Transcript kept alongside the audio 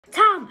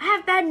I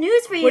have bad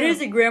news for you. What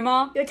is it,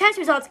 Grandma? Your test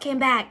results came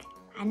back.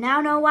 I now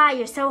know why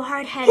you're so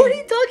hard-headed. What are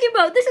you talking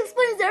about? This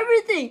explains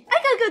everything.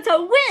 I gotta go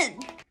to win.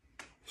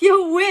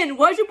 Yo, Win,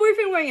 why is your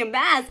boyfriend wearing a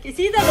mask? Is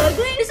he that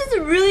ugly? This is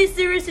a really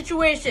serious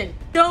situation.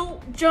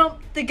 Don't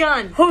jump the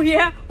gun. Oh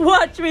yeah?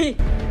 Watch me.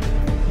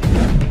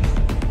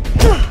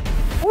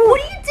 What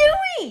are you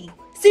doing?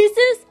 See,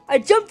 sis? I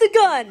jumped the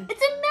gun.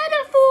 It's a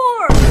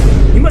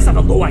metaphor. You must have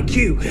a low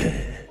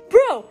IQ.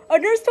 Bro, our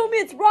nurse told me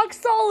it's rock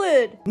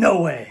solid.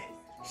 No way.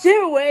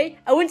 Yeah, way.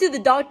 I went to the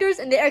doctors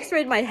and they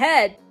x-rayed my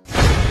head.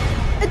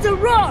 It's a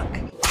rock.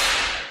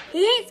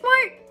 He ain't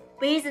smart,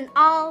 but he's an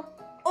all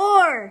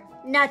or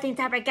nothing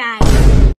type of guy.